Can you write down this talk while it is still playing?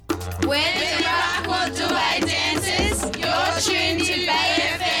tuned to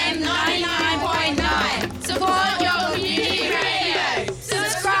BayFM 99.9. Support your community radio.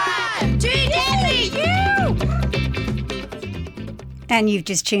 Subscribe to Daily You. And you've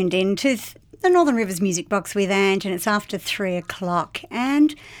just tuned in to the Northern Rivers Music Box with Ange, and it's after 3 o'clock.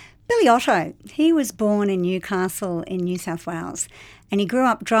 And Billy Otto, he was born in Newcastle in New South Wales, and he grew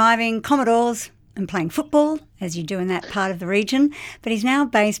up driving Commodores and playing football, as you do in that part of the region, but he's now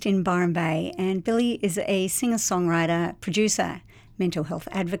based in Byron Bay. And Billy is a singer-songwriter, producer, mental health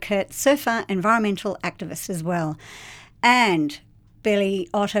advocate, surfer, environmental activist as well. And Billy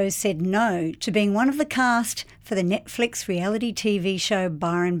Otto said no to being one of the cast for the Netflix reality TV show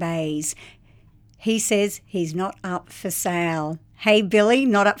Byron Bays. He says he's not up for sale. Hey, Billy,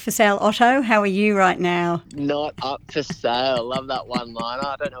 not up for sale, Otto. How are you right now? Not up for sale. Love that one-liner.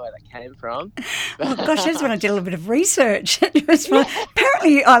 I don't know where that came from. Oh, gosh, that's when I did a little bit of research. It was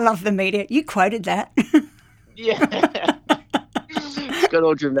apparently, I love the media. You quoted that. Yeah. It's got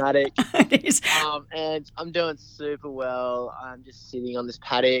all dramatic. It is. And I'm doing super well. I'm just sitting on this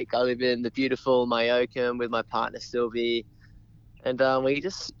paddock. I live in the beautiful Majorcan with my partner, Sylvie. And we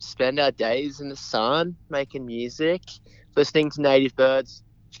just spend our days in the sun making music, listening to native birds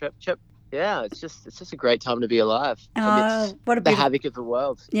chirp chirp. Yeah, it's just a great time to be alive. Oh, what a the havoc of the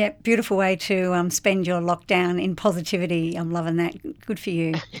world. Yeah, beautiful way to spend your lockdown in positivity. I'm loving that. Good for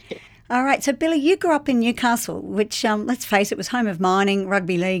you. All right, so Billy, you grew up in Newcastle, which, let's face it, was home of mining,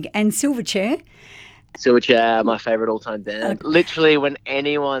 rugby league and Silverchair. Silverchair, my favourite all-time band. Literally, when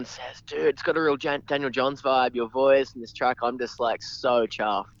anyone says, dude, it's got a real Daniel Johns vibe, your voice and this track, I'm just like so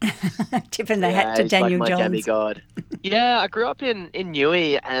chuffed. Tipping the hat to Daniel like my Johns. jammy god. Yeah, I grew up in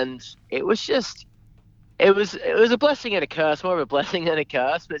Newey, and it was a blessing and a curse, more of a blessing than a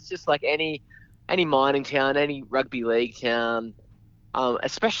curse, but it's just like any mining town, any rugby league town,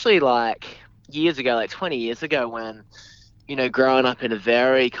 especially like years ago, like 20 years ago when, you know, growing up in a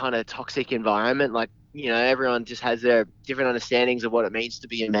very kind of toxic environment, like, you know, everyone just has their different understandings of what it means to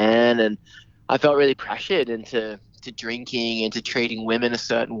be a man. And I felt really pressured into drinking and to treating women a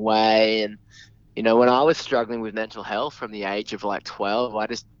certain way. And, you know, when I was struggling with mental health from the age of like 12, I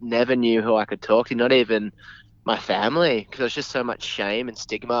just never knew who I could talk to, not even my family, because there's just so much shame and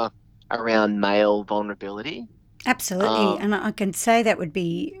stigma around male vulnerability. Absolutely, and I can say that would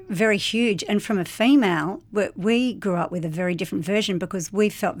be very huge. And from a female, we grew up with a very different version because we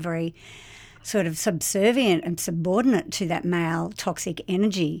felt very sort of subservient and subordinate to that male toxic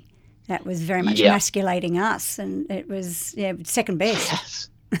energy that was very much emasculating us, and it was second best. Yes.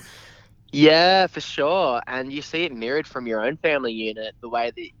 Yeah, for sure. And you see it mirrored from your own family unit, the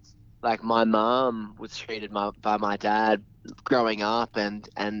way that like my mum was treated by my dad growing up,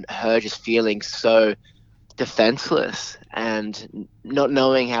 and her just feeling so defenseless and not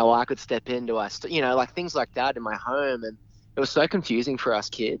knowing how I could step into us, you know, like things like that in my home. And it was so confusing for us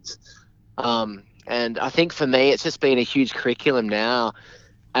kids. And I think for me, it's just been a huge curriculum now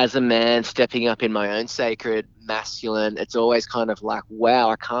as a man stepping up in my own sacred masculine. It's always kind of like, wow,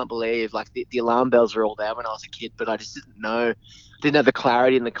 I can't believe like the alarm bells were all there when I was a kid, but I just didn't have the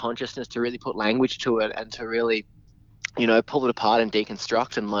clarity and the consciousness to really put language to it and to really, you know, pull it apart and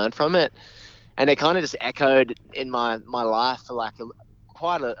deconstruct and learn from it. And it kind of just echoed in my life for like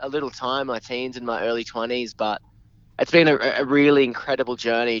quite a little time, my teens and my early 20s. But it's been a really incredible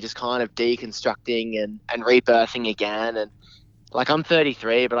journey, just kind of deconstructing and rebirthing again. And like I'm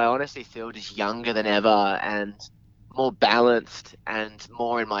 33, but I honestly feel just younger than ever and more balanced and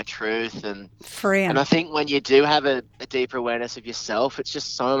more in my truth. And free. And I think when you do have a deeper awareness of yourself, it's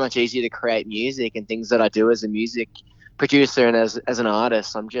just so much easier to create music and things that I do as a music producer and as an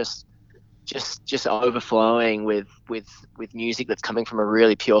artist. I'm just overflowing with music that's coming from a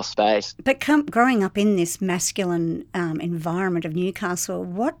really pure space. But growing up in this masculine environment of Newcastle,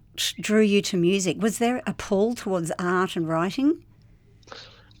 what drew you to music? Was there a pull towards art and writing?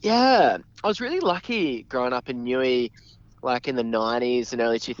 Yeah, I was really lucky growing up in Newey, like in the 90s and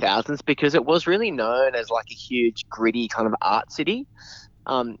early 2000s, because it was really known as like a huge gritty kind of art city,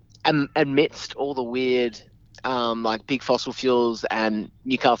 amidst all the weird like big fossil fuels and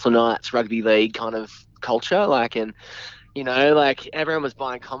Newcastle Knights rugby league kind of culture, like, and you know, like everyone was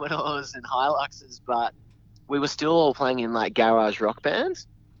buying Commodores and Hiluxes, but we were still all playing in like garage rock bands.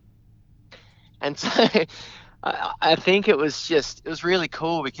 And so I think it was really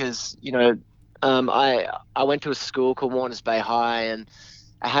cool because, you know, I went to a school called Warners Bay High, and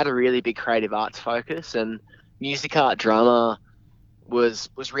I had a really big creative arts focus, and music, art, drama was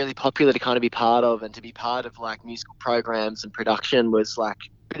really popular to kind of be part of, and to be part of like musical programs and production was like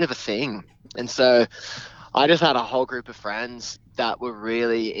a bit of a thing. And so I just had a whole group of friends that were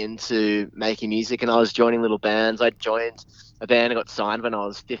really into making music, and I was joining little bands. I joined a band I got signed when I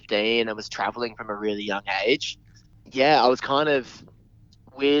was 15 and was traveling from a really young age. Yeah, I was kind of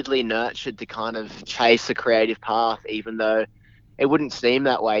weirdly nurtured to kind of chase a creative path, even though it wouldn't seem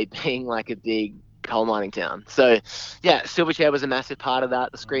that way being like a big coal mining town. So yeah, Silverchair was a massive part of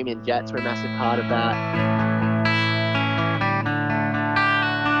that. The Screaming Jets were a massive part of that.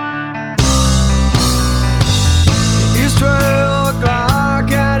 It's 12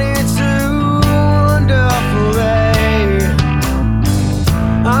 o'clock and it's a wonderful day.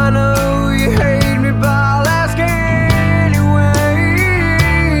 I know you hate me, but I'll ask anyway.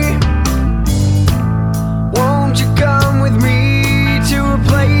 Won't you come with me to a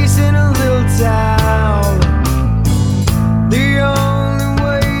place in a little town? The only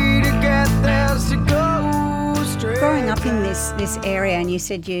way to get there is to go straight. Growing up in this area, and you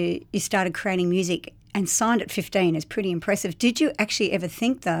said you started creating music and signed at 15 is pretty impressive. Did you actually ever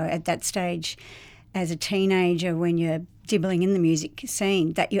think, though, at that stage as a teenager when you're dibbling in the music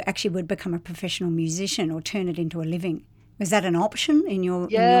scene, that you actually would become a professional musician or turn it into a living? Was that an option in your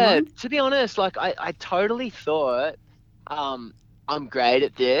mind? To be honest, like I totally thought, I'm great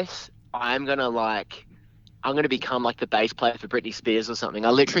at this. I'm gonna become like the bass player for Brittany Spears or something.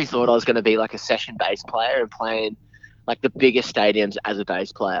 I literally thought I was gonna be like a session bass player and playing like the biggest stadiums as a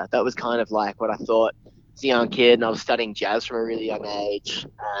bass player. That was kind of like what I thought as a young kid, and I was studying jazz from a really young age,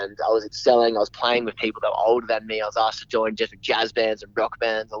 and I was excelling. I was playing with people that were older than me. I was asked to join different jazz bands and rock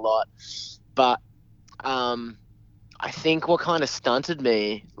bands a lot. But I think what kind of stunted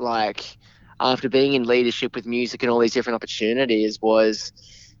me, like after being in leadership with music and all these different opportunities, was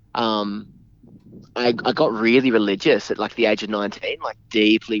I got really religious at like the age of 19, like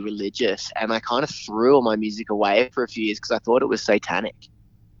deeply religious, and I kind of threw all my music away for a few years because I thought it was satanic.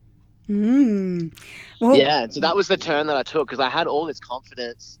 Well, Yeah, so that was the turn that I took, because I had all this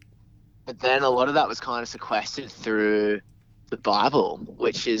confidence, but then a lot of that was kind of sequestered through the Bible,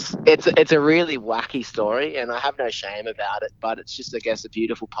 which is it's a really wacky story, and I have no shame about it, but it's just, I guess, a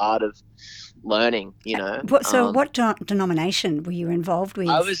beautiful part of learning, you know. So what denomination were you involved with?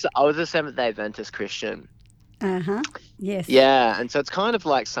 I was a Seventh-day Adventist Christian. Yes. Yeah, and so it's kind of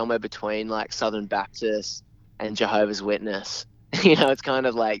like somewhere between like Southern Baptist and Jehovah's Witness. You know, it's kind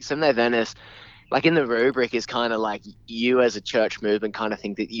of like Seventh-day Adventist, like in the rubric, is kind of like you as a church movement kind of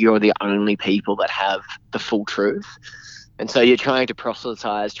think that you're the only people that have the full truth. And so you're trying to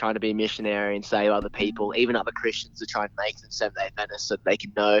proselytize, trying to be a missionary and save other people, even other Christians, are trying to make them Seventh-day Adventists so that they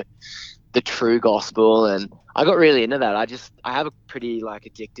can know the true gospel. And I got really into that. I have a pretty like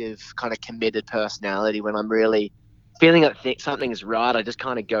addictive kind of committed personality. When I'm really feeling that something is right, I just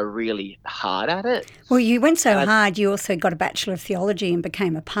kind of go really hard at it. Well, you went so hard, you also got a Bachelor of Theology and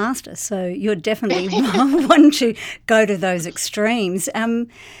became a pastor, so you're definitely one to go to those extremes.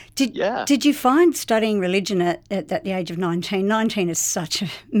 Did you find studying religion at the age of 19? 19 is such a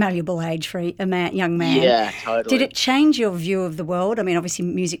malleable age for a young man. Yeah, totally. Did it change your view of the world? I mean, obviously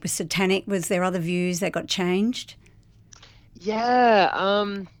music was satanic. Was there other views that got changed? Yeah,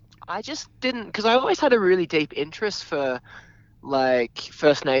 I just didn't, because I always had a really deep interest for like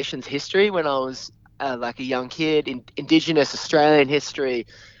First Nations history when I was like a young kid, in Indigenous Australian history,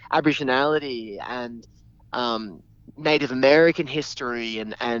 Aboriginality, and Native American history,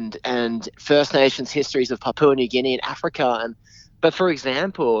 and First Nations histories of Papua New Guinea and Africa. But for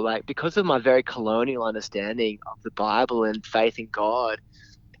example, like because of my very colonial understanding of the Bible and faith in God,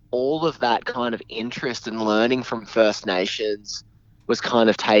 all of that kind of interest and learning from First Nations was kind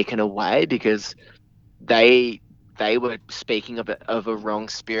of taken away, because they were speaking of a wrong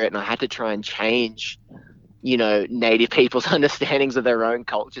spirit, and I had to try and change, you know, Native people's understandings of their own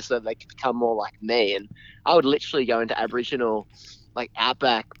culture so they could become more like me. And I would literally go into Aboriginal, like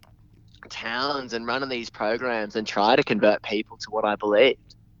outback towns, and run on these programs and try to convert people to what I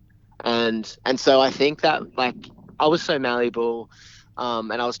believed. And so I think that, like, I was so malleable.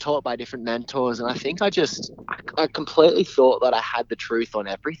 And I was taught by different mentors, and I think I completely thought that I had the truth on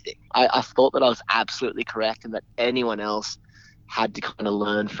everything. I thought that I was absolutely correct, and that anyone else had to kind of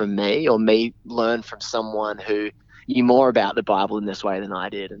learn from me, or me learn from someone who knew more about the Bible in this way than I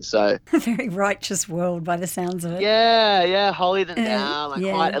did. And so A very righteous world by the sounds of it. yeah, holier than thou, like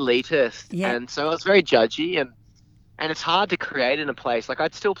quite elitist. Yeah. And so I was very judgy, and it's hard to create in a place. Like,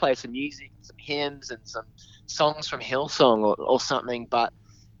 I'd still play some music, some hymns and some songs from Hillsong or something, but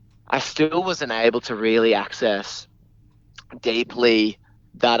I still wasn't able to really access deeply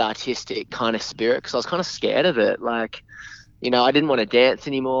that artistic kind of spirit, because I was kind of scared of it. Like, you know, I didn't want to dance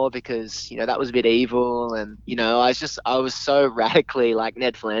anymore because, you know, that was a bit evil. And, you know, I was so radically like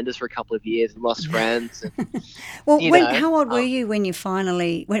Ned Flanders for a couple of years and lost friends. And, well, how old were you when you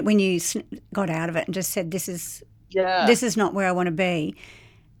finally, when you got out of it and just said, this is Yeah. this is not where I want to be.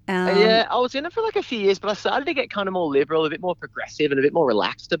 Yeah, I was in it for like a few years, but I started to get kind of more liberal, a bit more progressive, and a bit more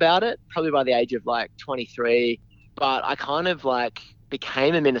relaxed about it, probably by the age of like 23. But I kind of like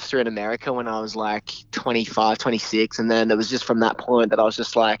became a minister in America when I was like 25, 26. And then it was just from that point that I was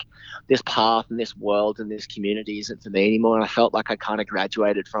just like, this path and this world and this community isn't for me anymore. And I felt like I kind of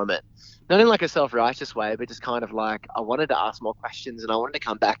graduated from it, not in like a self-righteous way, but just kind of like I wanted to ask more questions and I wanted to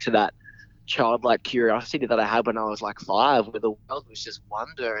come back to that childlike curiosity that I had when I was like 5, where the world was just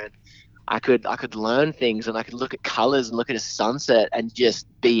wonder, and I could learn things, and I could look at colors and look at a sunset and just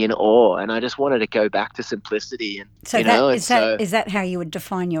be in awe. And I just wanted to go back to simplicity, and So is that how you would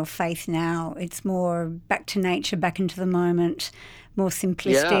define your faith now? It's more back to nature, back into the moment, more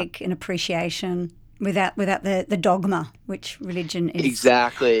simplistic in appreciation, without the dogma, which religion is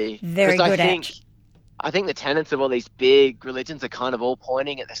exactly very good at. I think the tenets of all these big religions are kind of all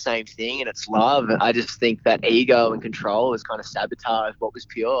pointing at the same thing, and it's love. And I just think that ego and control has kind of sabotaged what was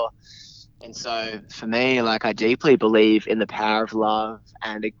pure. And so for me, like, I deeply believe in the power of love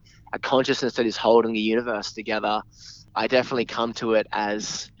and a consciousness that is holding the universe together. I definitely come to it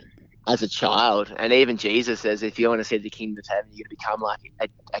as a child. And even Jesus says, if you want to see the kingdom of heaven, you're going to become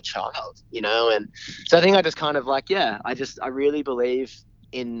like a child, you know? And so I think I just kind of like, I really believe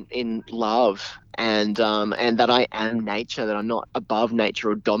in love, and that I am nature, that I'm not above nature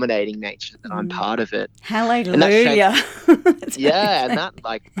or dominating nature, that I'm part of it. Hallelujah. And that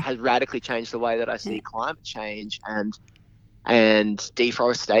like has radically changed the way that I see climate change and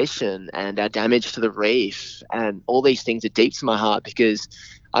deforestation and our damage to the reef, and all these things are deep to my heart, because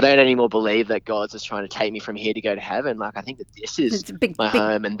I don't anymore believe that God's just trying to take me from here to go to heaven. Like, I think that this is my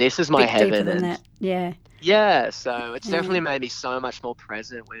home and this is my heaven. Deeper than that. So it's definitely made me so much more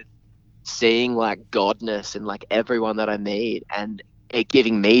present with seeing like godness in like everyone that I meet, and it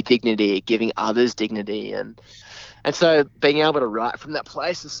giving me dignity, giving others dignity, and so being able to write from that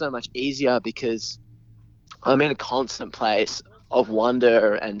place is so much easier, because I'm in a constant place of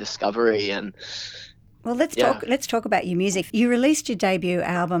wonder and discovery. And well, let's talk about your music. You released your debut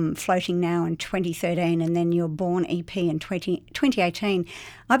album, Floating Now, in 2013, and then your Born EP in 2018.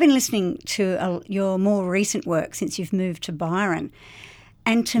 I've been listening to your more recent work since you've moved to Byron.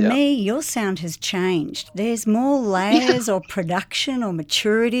 And to me, your sound has changed. There's more layers or production or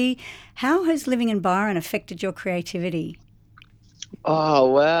maturity. How has living in Byron affected your creativity? Oh,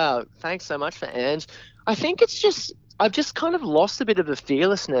 wow. Thanks so much for Ange. I think I've just kind of lost a bit of the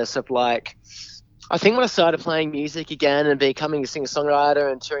fearlessness of like, I think when I started playing music again and becoming a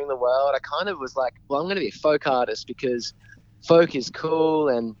singer-songwriter and touring the world, I kind of was like, well, I'm going to be a folk artist because folk is cool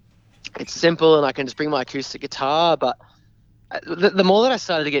and it's simple and I can just bring my acoustic guitar. But the more that I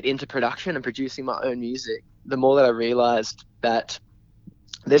started to get into production and producing my own music, the more that I realized that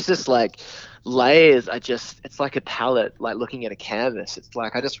there's just like layers it's like a palette, like looking at a canvas. It's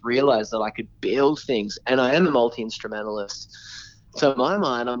like I just realized that I could build things, and I am a multi-instrumentalist. So in my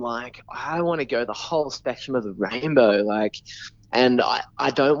mind, I'm like, I want to go the whole spectrum of the rainbow, like, and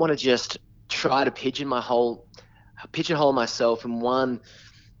I don't want to just try to pigeonhole myself in one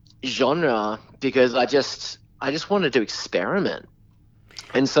genre, because I just wanted to experiment.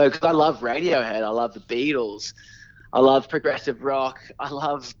 And so, because I love Radiohead, I love the Beatles, I love progressive rock, I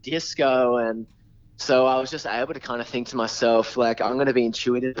love disco, and so I was just able to kind of think to myself, like, I'm going to be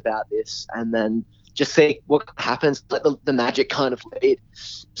intuitive about this, and then just see what happens, let the magic kind of lead.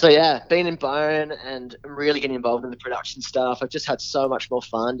 So being in Byron and really getting involved in the production stuff, I've just had so much more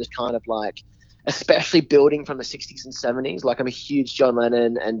fun, just kind of like, especially building from the 60s and 70s. Like, I'm a huge John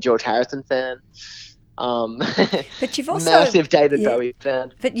Lennon and George Harrison fan. But you've also massive David Bowie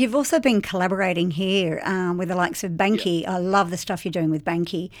fan. But you've also been collaborating here with the likes of Bankii. I love the stuff you're doing with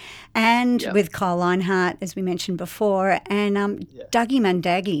Bankii, and with Kyle Lionhart, as we mentioned before, and Dougy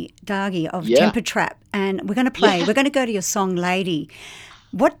Mandagi of Temper Trap. And we're going to play. We're going to go to your song "Lady."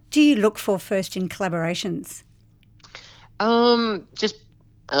 What do you look for first in collaborations? Just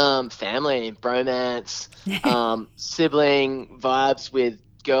family, bromance, sibling vibes with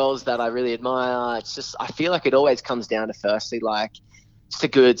girls that I really admire. It's just, I feel like it always comes down to firstly like just a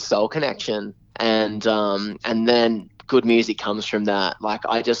good soul connection, and then good music comes from that. Like,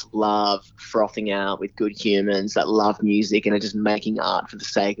 I just love frothing out with good humans that love music and are just making art for the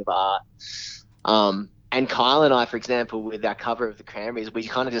sake of art. And Kyle and I, for example, with our cover of the Cranberries, we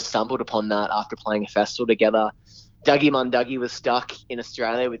kind of just stumbled upon that after playing a festival together. Mandagi was stuck in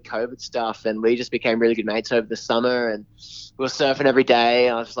Australia with COVID stuff, and we just became really good mates over the summer, and we were surfing every day.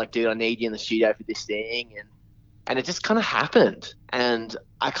 I was just like, dude, I need you in the studio for this thing. And and it just kind of happened. And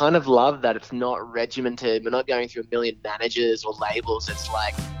I kind of love that it's not regimented. We're not going through a million managers or labels. It's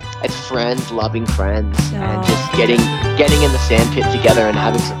like, it's friends loving friends and just getting in the sandpit together and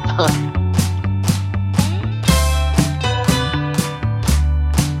having some fun.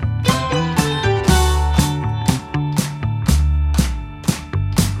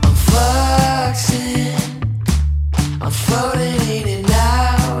 I'm floating in and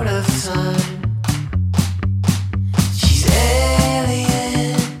out of time. She's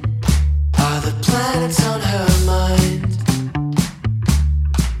alien. Are the planets on her mind?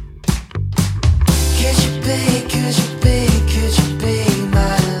 Could you be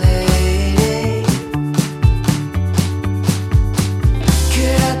my lady?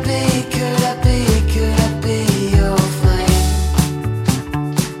 Could I be your flame?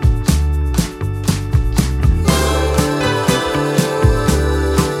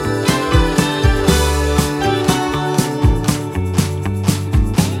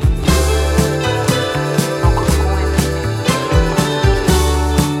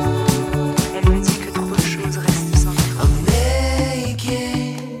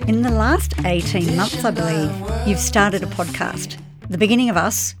 In the last 18 months, I believe, you've started a podcast, The Beginning of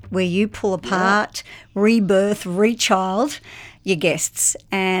Us, where you pull apart, rebirth, rechild your guests.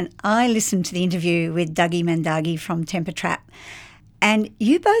 And I listened to the interview with Dougy Mandagi from Temper Trap, and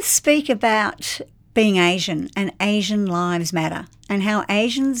you both speak about being Asian and Asian lives matter and how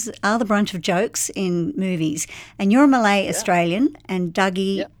Asians are the brunt of jokes in movies. And you're a Malay Australian and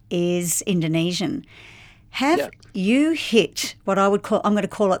Dougy is Indonesian. Have you hit what I'm going to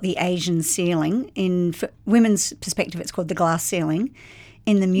call it the Asian ceiling? For women's perspective, it's called the glass ceiling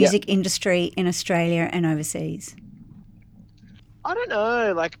in the music industry in Australia and overseas? I don't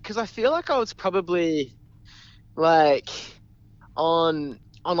know, because I feel like I was probably on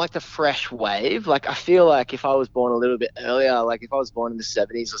the fresh wave. I feel like if I was born a little bit earlier, if I was born in the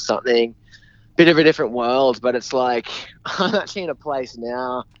 70s or something, bit of a different world. But it's I'm actually in a place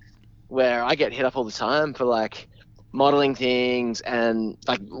now where I get hit up all the time for modeling things and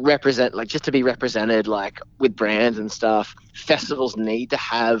just to be represented with brands and stuff. Festivals need to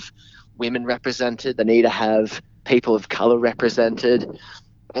have women represented. They need to have people of color represented.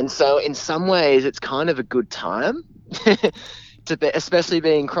 And so in some ways it's kind of a good time to be, especially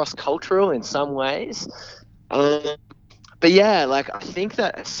being cross-cultural in some ways. But yeah, I think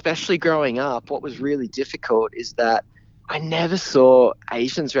that especially growing up, what was really difficult is that I never saw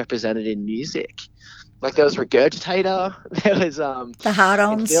Asians represented in music. There was Regurgitator, there was The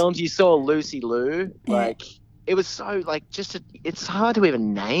Hard-Ons. In films you saw Lucy Liu. It was so it's hard to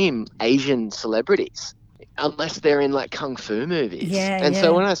even name Asian celebrities unless they're in kung fu movies.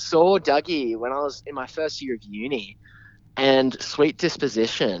 So when I saw Dougy when I was in my first year of uni, and Sweet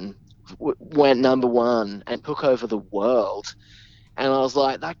Disposition went number one and took over the world. And I was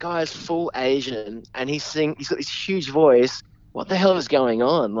like, that guy's full Asian and he's got this huge voice. What the hell is going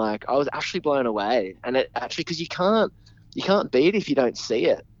on? I was actually blown away. And it actually, because you can't beat it if you don't see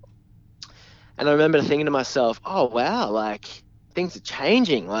it. And I remember thinking to myself, oh, wow, things are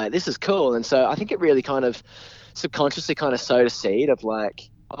changing. This is cool. And so I think it really kind of subconsciously kind of sowed a seed of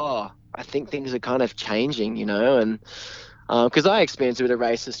oh, I think things are kind of changing, and because I experienced a bit of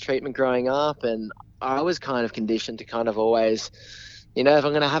racist treatment growing up, and I was kind of conditioned to kind of always, if I'm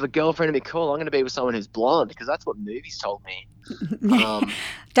going to have a girlfriend and be cool, I'm going to be with someone who's blonde because that's what movies told me.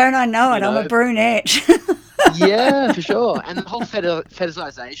 Don't I know it? I'm a brunette. Yeah, for sure. And the whole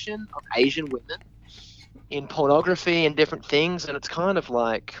fetishization of Asian women in pornography and different things, and it's kind of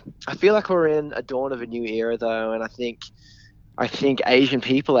I feel like we're in a dawn of a new era though, and I think Asian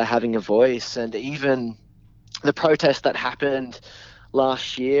people are having a voice. And even the protest that happened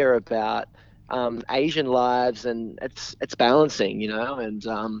last year about Asian lives, and it's balancing,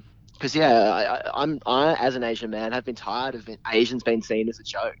 and because I as an Asian man have been tired of Asians being seen as a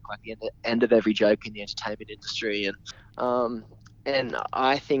joke, the end of every joke in the entertainment industry, and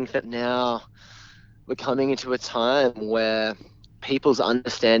I think that now we're coming into a time where people's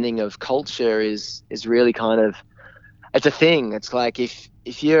understanding of culture is really kind of, it's a thing. It's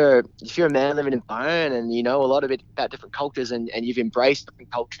if you're a man living in Byron and you know a lot about different cultures and you've embraced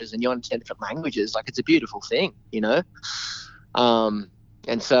different cultures and you understand different languages, it's a beautiful thing,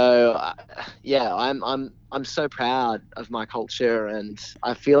 and so I'm so proud of my culture, and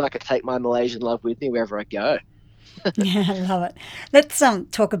I feel like I take my Malaysian love with me wherever I go. Yeah, I love it. Let's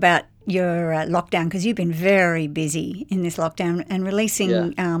talk about your lockdown, because you've been very busy in this lockdown and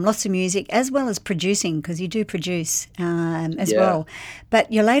releasing lots of music as well as producing, because you do produce as well.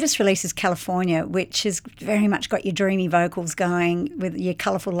 But your latest release is California, which has very much got your dreamy vocals going with your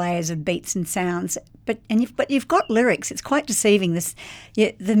colourful layers of beats and sounds. But you've got lyrics. It's quite deceiving.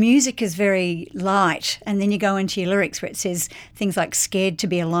 The music is very light, and then you go into your lyrics where it says things like "scared to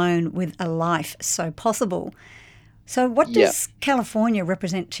be alone with a life so possible." So what does California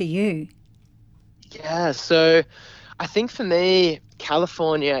represent to you? Yeah, so I think for me,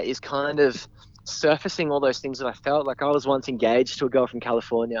 California is kind of surfacing all those things that I felt. Like, I was once engaged to a girl from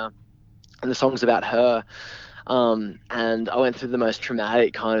California, and the song's about her. And I went through the most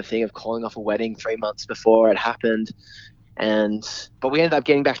traumatic kind of thing of calling off a wedding 3 months before it happened. But we ended up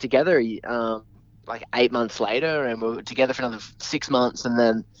getting back together like 8 months later, and we were together for another 6 months, and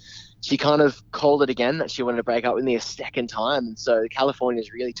then she kind of called it again that she wanted to break up with me a second time. And so California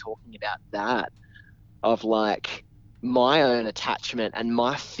is really talking about that, of like my own attachment and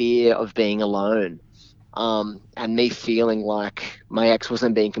my fear of being alone, and me feeling like my ex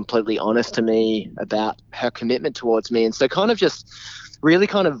wasn't being completely honest to me about her commitment towards me. And so kind of just really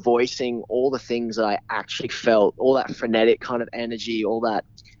kind of voicing all the things that I actually felt, all that frenetic kind of energy, all that,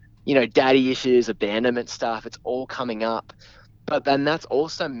 daddy issues, abandonment stuff, it's all coming up. But then that's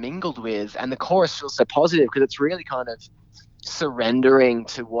also mingled with, and the chorus feels so positive because it's really kind of surrendering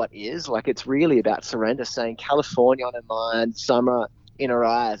to what is. Like, it's really about surrender, saying California on her mind, summer in her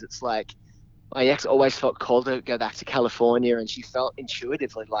eyes. It's like my ex always felt called to go back to California, and she felt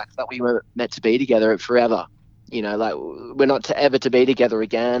intuitively like that we were meant to be together forever. Like we're not to ever to be together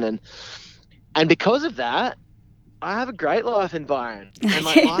again. And because of that, I have a great life in Byron, and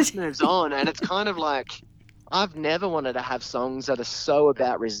like life moves on. And it's kind of like, I've never wanted to have songs that are so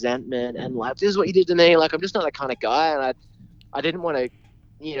about resentment and like, this is what you did to me. Like, I'm just not that kind of guy. And I didn't want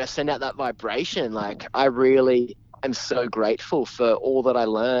to, send out that vibration. Like, I really am so grateful for all that I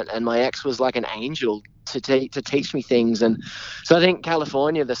learned. And my ex was like an angel to teach me things. And so I think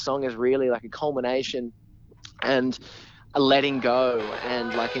California, the song, is really like a culmination and a letting go,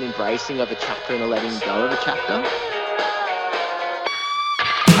 and like an embracing of a chapter and a letting go of a chapter.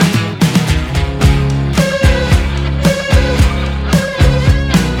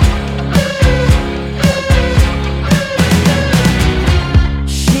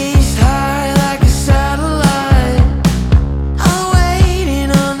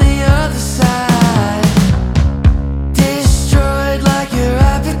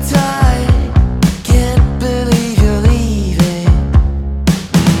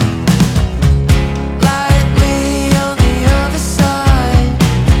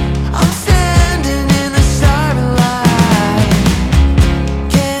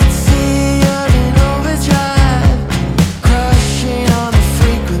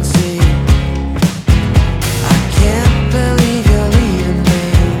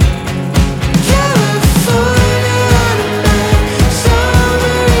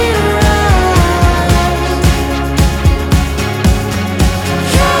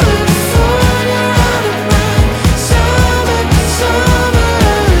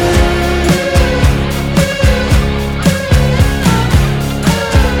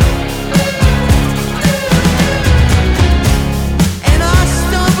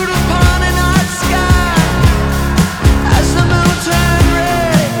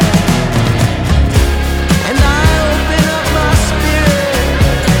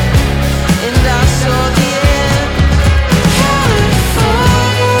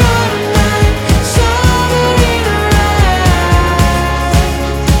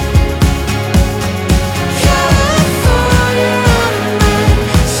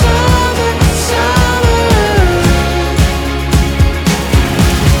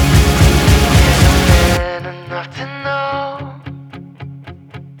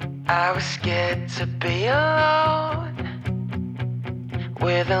 I was scared to be alone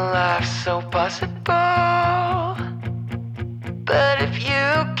with a life so possible. But if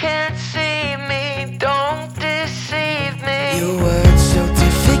you can't see me, don't deceive me. You were